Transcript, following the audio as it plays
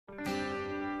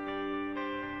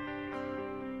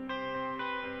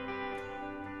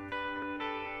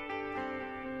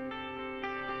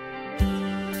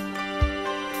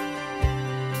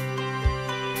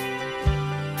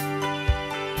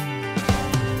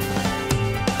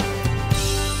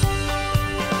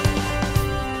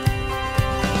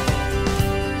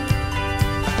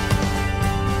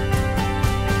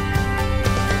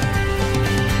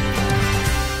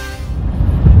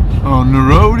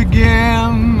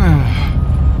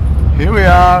Here we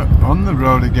are on the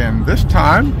road again. This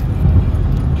time,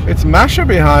 it's Masha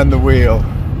behind the wheel.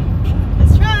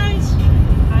 That's right.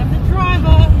 I'm the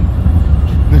driver.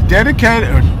 The dedicated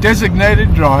or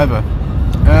designated driver.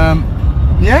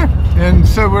 Yeah, and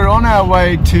so we're on our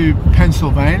way to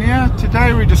Pennsylvania.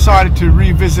 Today we decided to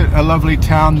revisit a lovely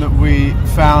town that we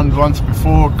found once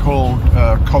before called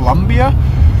Columbia,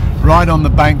 right on the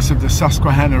banks of the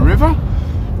Susquehanna River.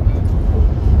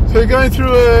 So we're going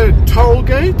through a toll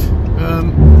gate.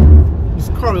 There's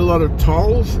quite a lot of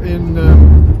tolls in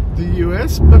the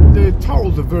US, but the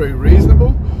tolls are very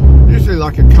reasonable, usually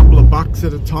like a couple of bucks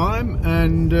at a time,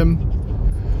 and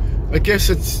I guess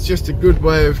it's just a good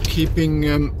way of keeping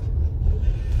the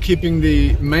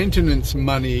maintenance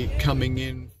money coming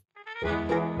in.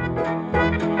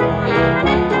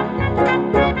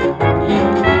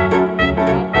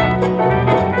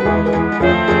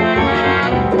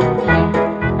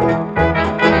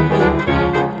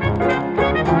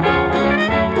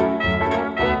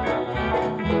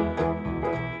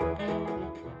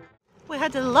 We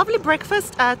had a lovely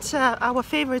breakfast at our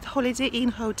favorite Holiday Inn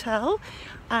hotel,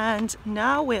 and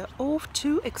now we're off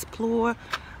to explore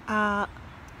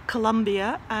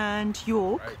Columbia and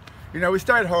York. Right. You know, we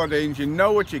stay at Holiday Inns, you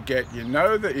know what you get, you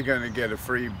know that you're going to get a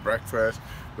free breakfast.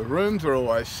 The rooms are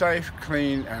always safe,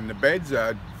 clean, and the beds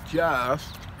are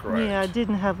just great. Yeah, I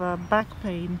didn't have a back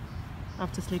pain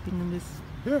after sleeping in this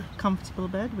comfortable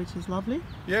bed, which is lovely.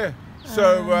 Yeah,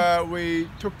 so we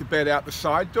took the bed out the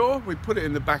side door, we put it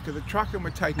in the back of the truck, and we're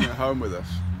taking it home with us.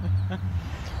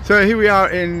 So here we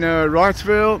are in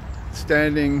Wrightsville,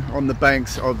 standing on the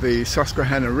banks of the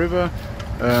Susquehanna River,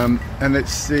 and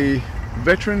it's the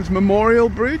Veterans Memorial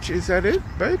Bridge. Is that it,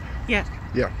 babe? Yeah.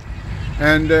 Yeah.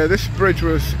 And this bridge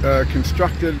was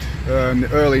constructed in the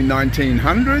early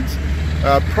 1900s.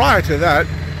 Prior to that,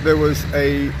 there was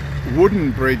a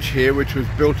wooden bridge here which was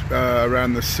built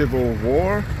around the Civil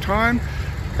War time,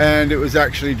 and it was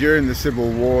actually during the Civil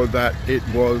War that it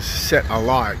was set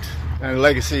alight. And the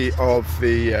legacy of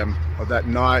that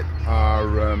night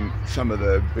are some of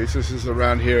the businesses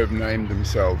around here have named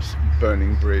themselves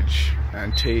Burning Bridge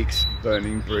Antiques,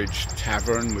 Burning Bridge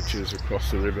Tavern, which is across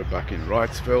the river back in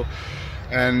Wrightsville.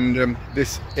 And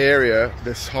this area,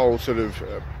 this whole sort of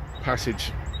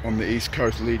passage on the east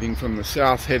coast leading from the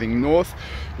south heading north,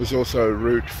 was also a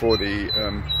route for the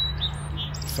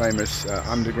famous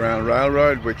Underground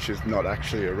Railroad, which is not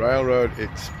actually a railroad,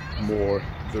 it's more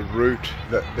the route,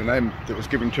 the name that was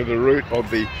given to the route of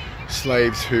the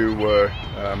slaves who were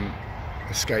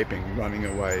escaping, running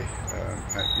away,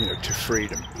 you know, to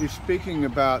freedom. You're speaking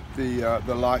about the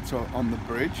lights on the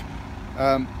bridge.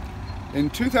 In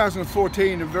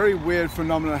 2014, a very weird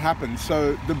phenomenon happened.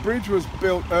 So the bridge was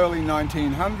built early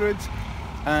 1900s,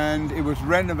 and it was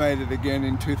renovated again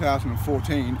in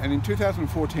 2014. And in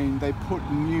 2014, they put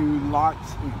new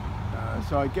lights in.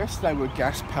 So I guess they were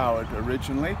gas powered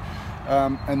originally,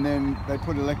 and then they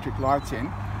put electric lights in.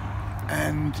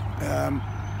 And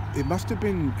it must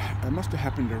have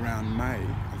happened around May,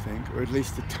 I think, or at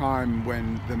least the time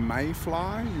when the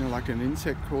mayfly, you know, like an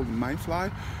insect called the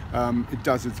mayfly, it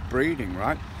does its breeding,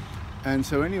 right? And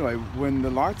so anyway, when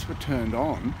the lights were turned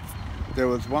on, there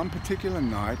was one particular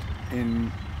night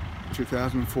in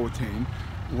 2014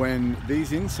 when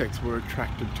these insects were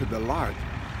attracted to the light,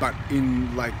 but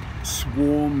in like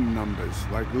swarm numbers,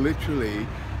 like literally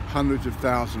hundreds of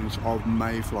thousands of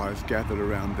mayflies gathered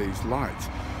around these lights.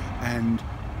 And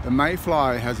the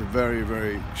mayfly has a very,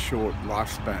 very short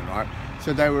lifespan, right?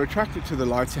 So they were attracted to the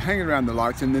lights, hanging around the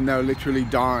lights, and then they were literally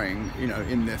dying, you know,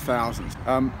 in their thousands.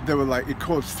 They were like, it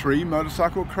caused 3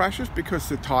 motorcycle crashes because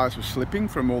the tires were slipping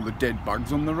from all the dead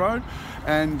bugs on the road,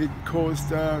 and it caused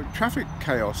traffic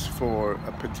chaos for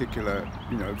a particular,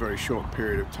 you know, very short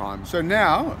period of time. So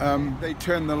now they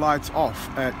turn the lights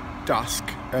off at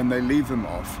dusk, and they leave them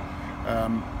off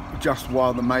just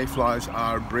while the mayflies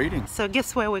are breeding. So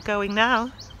guess where we're going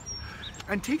now?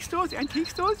 Antique stores,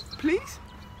 please?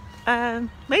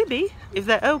 Maybe, if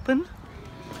they're open.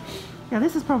 Yeah,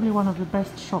 this is probably one of the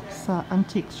best shops,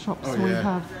 antique shops we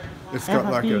have. It's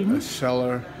got like a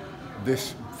cellar,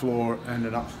 this floor, and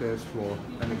an upstairs floor,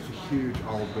 and it's a huge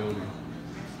old building.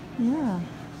 Yeah.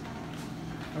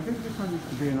 I think this one used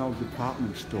to be an old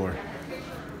department store.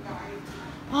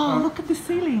 Oh, look at the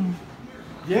ceiling.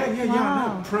 Yeah,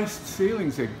 Wow. no, pressed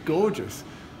ceilings, they're gorgeous.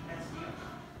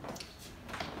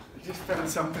 I just found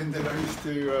something that I used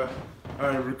to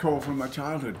recall from my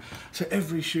childhood. So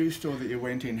every shoe store that you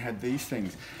went in had these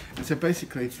things. And so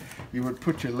basically you would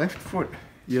put your left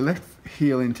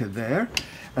heel into there,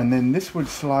 and then this would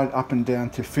slide up and down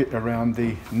to fit around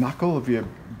the knuckle of your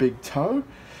big toe.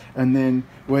 and then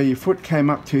where your foot came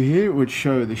up to here would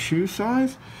show the shoe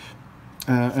size,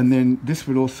 and then this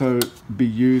would also be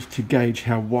used to gauge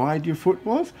how wide your foot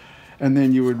was, and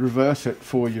then you would reverse it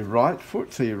for your right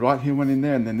foot, so your right heel went in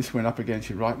there and then this went up against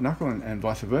your right knuckle, and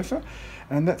vice versa,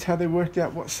 and that's how they worked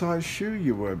out what size shoe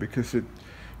you were, because it,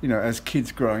 you know, as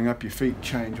kids growing up, your feet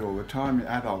change all the time,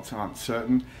 adults aren't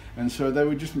certain, and so they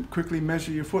would just quickly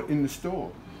measure your foot in the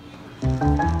store.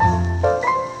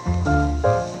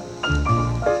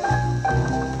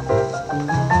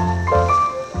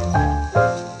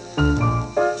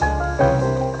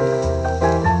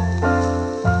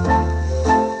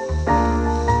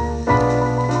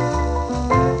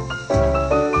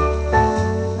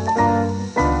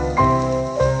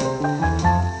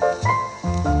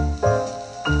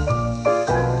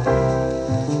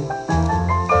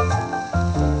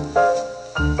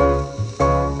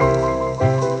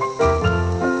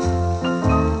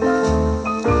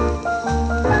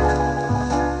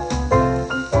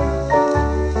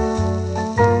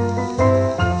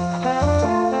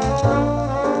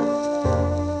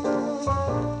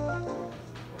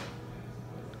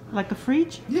 Like a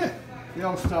fridge? Yeah, the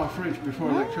old style fridge before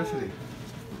electricity.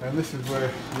 And this is where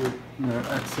you know,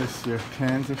 access your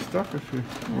cans of stuff, if you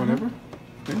whatever.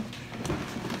 Okay.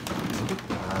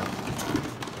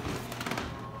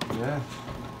 Yeah.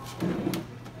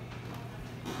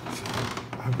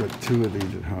 I've got 2 of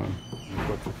these at home. I've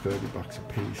got for $30 a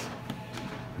piece.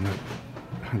 And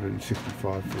 $165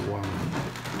 for one.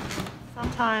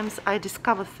 Sometimes I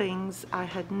discover things I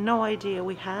had no idea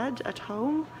we had at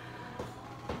home.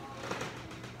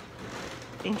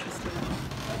 Interesting.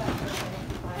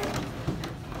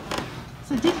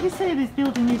 So did you say this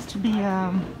building used to be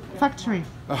a factory?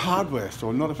 A hardware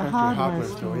store, not a factory, a hardware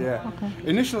store, yeah. Okay.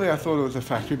 Initially I thought it was a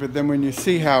factory, but then when you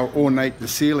see how ornate the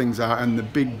ceilings are and the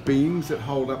big beams that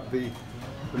hold up the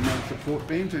main support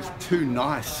beams, it's too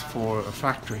nice for a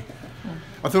factory.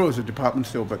 I thought it was a department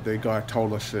store, but the guy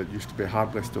told us it used to be a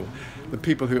hardware store. The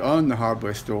people who own the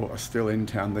hardware store are still in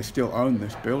town. They still own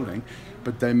this building,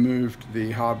 but they moved the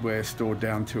hardware store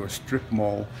down to a strip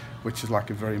mall, which is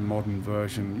like a very modern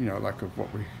version, you know, like of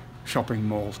what we shopping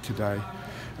malls today.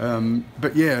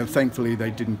 But yeah, thankfully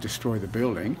they didn't destroy the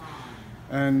building,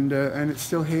 and it's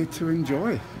still here to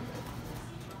enjoy.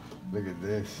 Look at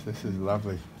this. This is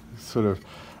lovely. Sort of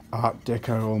Art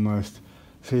Deco almost.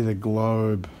 See the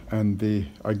globe, and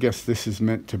I guess this is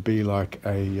meant to be like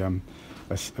a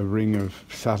ring of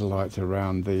satellites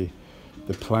around the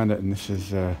planet, and this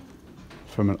is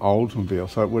from an Oldsmobile,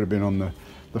 so it would have been on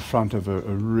the front of a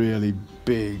really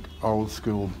big old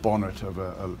school bonnet of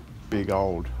a big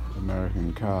old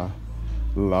American car.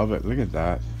 Love it. Look at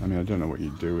that. I mean, I don't know what you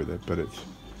do with it, but it's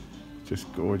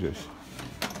just gorgeous.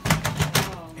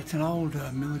 It's an old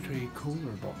military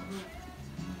cooler box.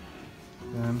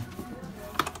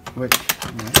 Which,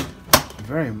 you know,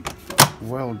 very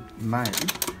well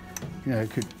made. You know, it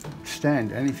could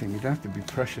stand anything. You don't have to be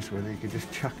precious with it. You could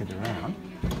just chuck it around.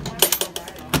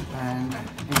 And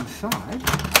inside,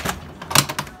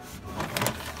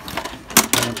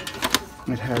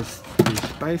 it has the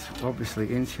space,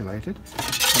 obviously insulated.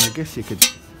 And I guess you could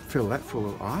fill that full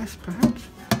of ice, perhaps.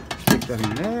 Stick that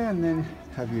in there, and then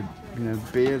have your, you know,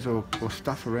 beers or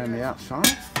stuff around the outside.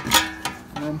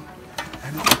 And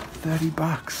it's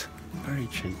 $30, very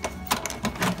cheap.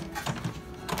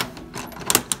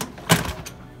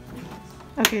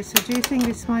 Okay, so do you think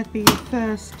this might be your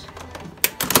first?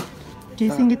 Do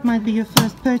you think it might be your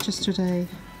first purchase today?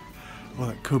 Well,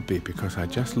 it could be, because I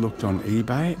just looked on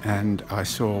eBay and I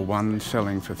saw one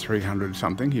selling for 300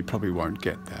 something. He probably won't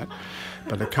get that,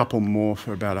 but a couple more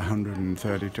for about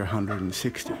 130 to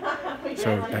 160.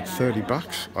 So at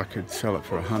 $30, I could sell it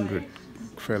for 100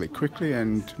 fairly quickly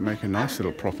and make a nice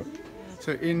little profit.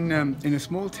 So in a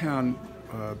small town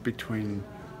between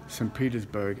St.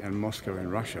 Petersburg and Moscow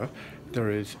in Russia, there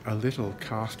is a little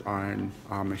cast iron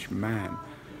Amish man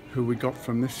who we got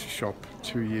from this shop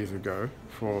 2 years ago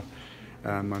for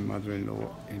my mother-in-law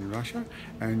in Russia,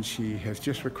 and she has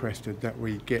just requested that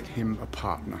we get him a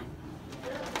partner.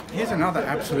 Here's another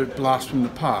absolute blast from the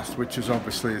past, which is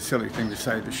obviously a silly thing to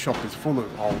say. The shop is full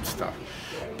of old stuff.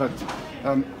 But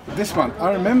this one,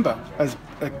 I remember as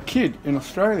a kid in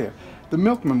Australia, the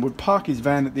milkman would park his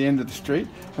van at the end of the street,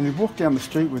 and he'd walk down the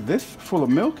street with this full of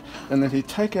milk, and then he'd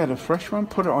take out a fresh one,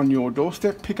 put it on your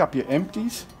doorstep, pick up your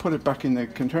empties, put it back in the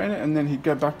container, and then he'd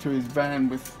go back to his van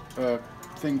with a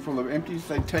thing full of empties.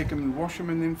 They'd take them and wash them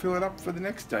and then fill it up for the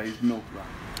next day's milk run.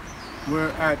 We're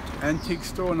at antique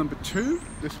store number 2.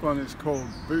 This one is called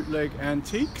Bootleg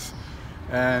Antiques,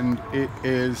 and it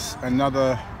is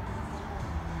another,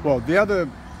 well, the other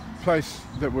place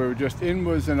that we were just in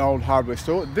was an old hardware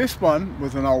store. This one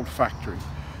was an old factory.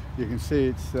 You can see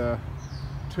it's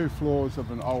 2 floors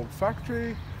of an old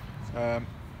factory,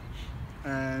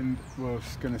 and we're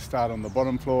going to start on the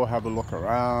bottom floor, have a look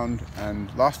around.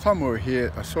 And last time we were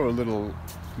here, I saw a little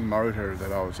motor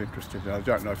that I was interested in. I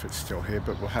don't know if it's still here,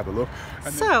 but we'll have a look.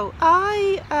 And so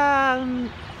I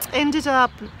ended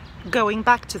up going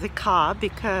back to the car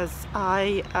because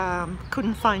I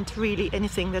couldn't find really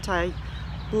anything that I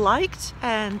liked,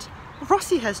 and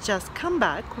Rossi has just come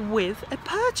back with a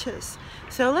purchase.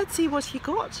 So let's see what he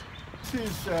got. This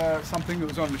is something that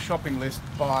was on the shopping list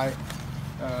by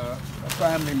a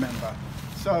family member.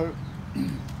 So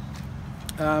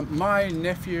my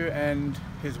nephew and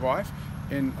his wife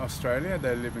in Australia,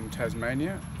 they live in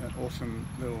Tasmania, an awesome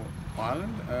little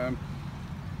island,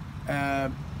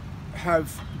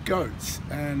 have goats,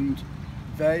 and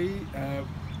they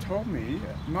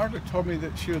Margaret told me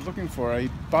that she was looking for a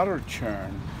butter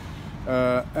churn,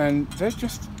 and they're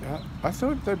just, I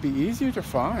thought they'd be easier to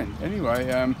find.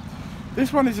 Anyway,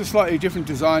 this one is a slightly different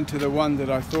design to the one that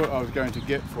I thought I was going to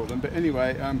get for them, but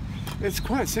anyway, it's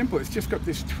quite simple. It's just got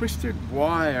this twisted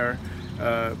wire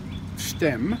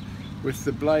stem with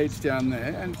the blades down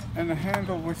there, and a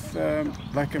handle with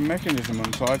like a mechanism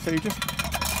on the side. So you just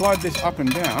slide this up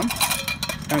and down,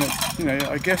 and it's, you know,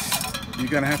 I guess you're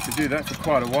going to have to do that for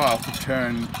quite a while to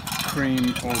turn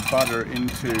cream or butter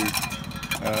into,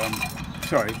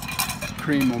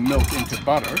 cream or milk into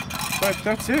butter. But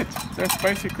that's it. That's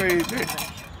basically it.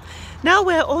 Now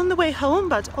we're on the way home,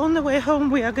 but on the way home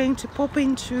we are going to pop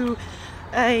into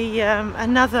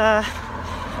another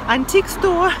antique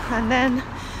store, and then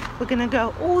we're gonna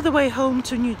go all the way home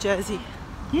to New Jersey.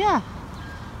 Yeah,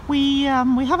 we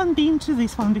haven't been to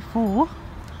this one before,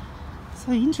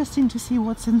 so interesting to see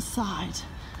what's inside.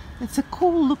 It's a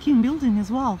cool looking building as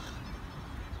well.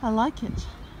 I like it.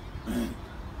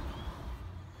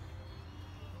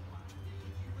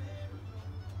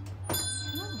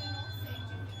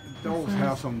 Doll's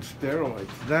house on steroids.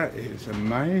 That is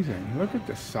amazing. Look at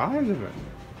the size of it.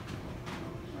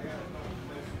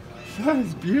 That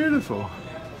is beautiful.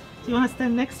 Do you want to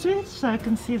stand next to it so I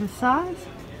can see the size?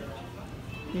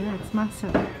 Yeah, it's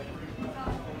massive.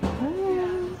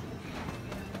 Oh,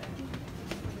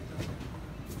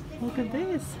 look at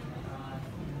this.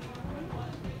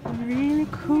 Really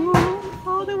cool.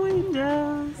 All the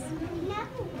windows.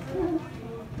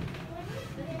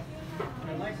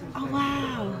 Oh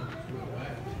wow.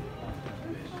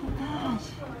 Look at that.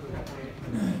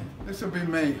 This will be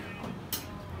me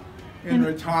in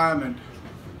retirement.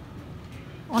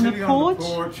 On a sitting porch? on the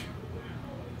porch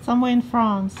Somewhere in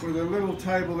France. with a little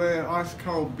table there, ice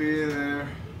cold beer there,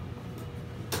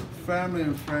 family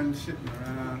and friends sitting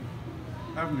around,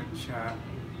 having a chat,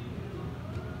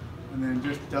 and then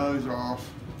just doze off.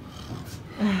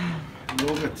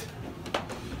 Love it.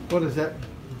 What is that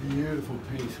beautiful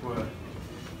piece worth?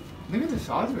 Look at the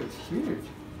size of it, it's huge.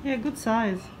 Yeah, good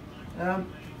size. I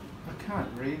can't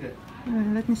read it.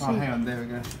 Let me see. Oh, hang on, there we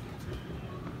go.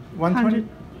 120?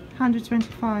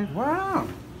 125. Wow.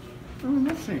 I mean,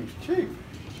 that seems cheap.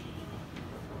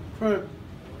 But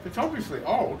it's obviously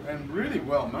old and really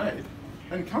well made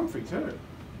and comfy too.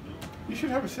 You should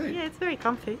have a seat. Yeah, it's very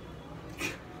comfy.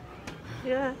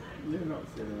 Yeah, You're not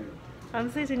sitting.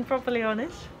 I'm sitting properly on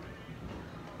it.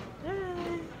 Yay.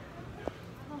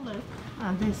 Oh, look.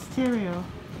 And the stereo.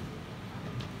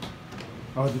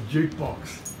 Oh, the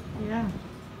jukebox. Yeah.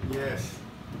 Yes.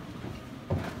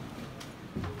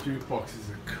 Jukeboxes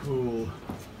are cool.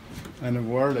 And a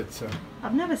Wurlitzer.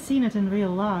 I've never seen it in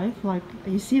real life. Like,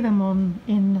 you see them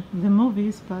in the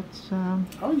movies, but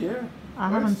Oh yeah. I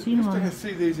haven't seen used one. to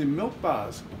see these in milk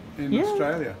bars in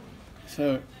Australia.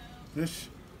 So this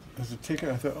as a ticket,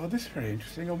 I thought, oh, this is very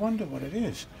interesting. I wonder what it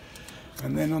is.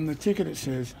 And then on the ticket it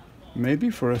says,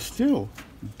 maybe for a still.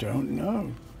 Don't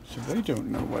know. So they don't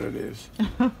know what it is.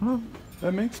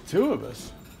 That makes two of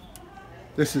us.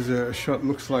 This is a shot,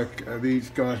 looks like these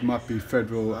guys might be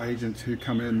federal agents who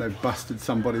come in, they've busted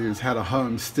somebody who's had a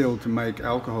home still to make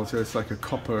alcohol, so it's like a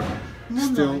copper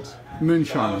still.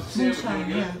 Moonshine. Moonshine,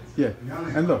 yeah. Yeah,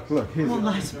 and look, here's,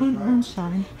 Moonlight,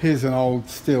 moonshine. here's an old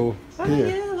still Oh here.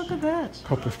 yeah, look at that.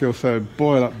 Copper still, so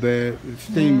boil up there, the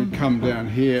steam would come down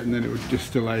here and then it would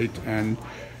distillate and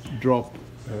drop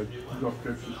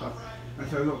drips and stuff. And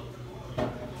so look,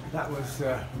 that was,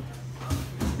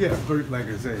 yeah,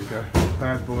 bootleggers, there you go.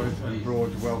 Bad boys and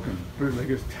broads welcome.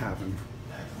 Bootleggers Tavern.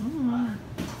 Mm.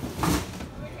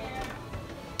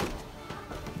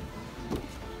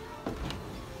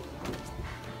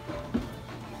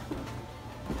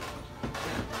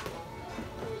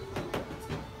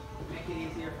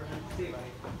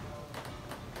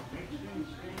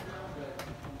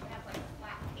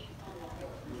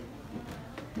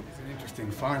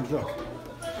 interesting find. Look,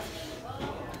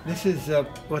 this is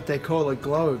what they call a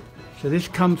globe. So this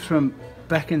comes from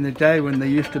back in the day when they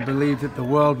used to believe that the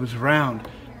world was round,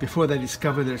 before they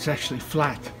discovered that it's actually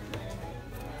flat.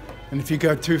 And if you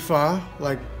go too far,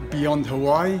 like beyond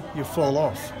Hawaii, you fall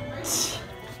off.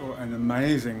 So an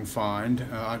amazing find.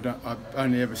 I've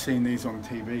only ever seen these on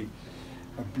TV.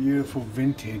 A beautiful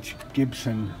vintage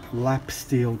Gibson lap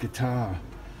steel guitar.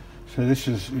 So this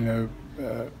is, you know,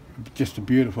 just a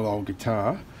beautiful old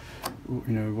guitar.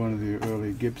 You know, one of the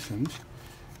early Gibsons.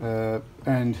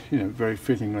 And, you know, very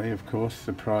fittingly, of course,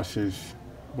 the price is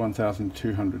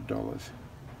 $1,200.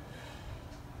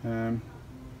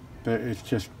 But it's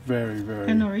just very,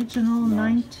 very an original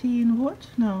nice. 19 what?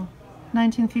 No,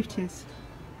 1950s.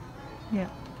 Yeah.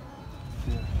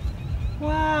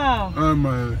 Wow. Oh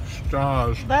my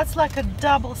stars. That's like a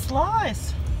double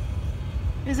slice.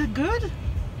 Is it good?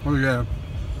 Oh yeah.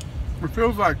 It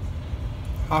feels like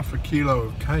half a kilo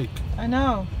of cake. I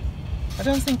know. I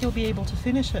don't think you'll be able to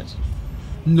finish it.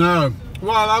 No.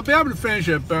 Well, I'll be able to finish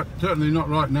it, but certainly not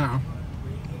right now.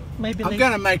 Maybe I'm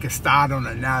going to make a start on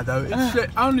it now, though. It's the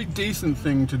only decent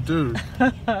thing to do.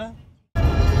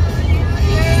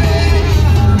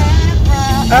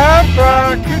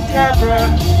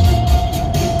 Abracadabra,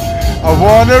 I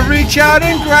want to reach out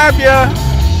and grab you.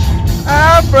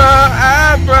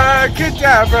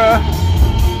 Abracadabra.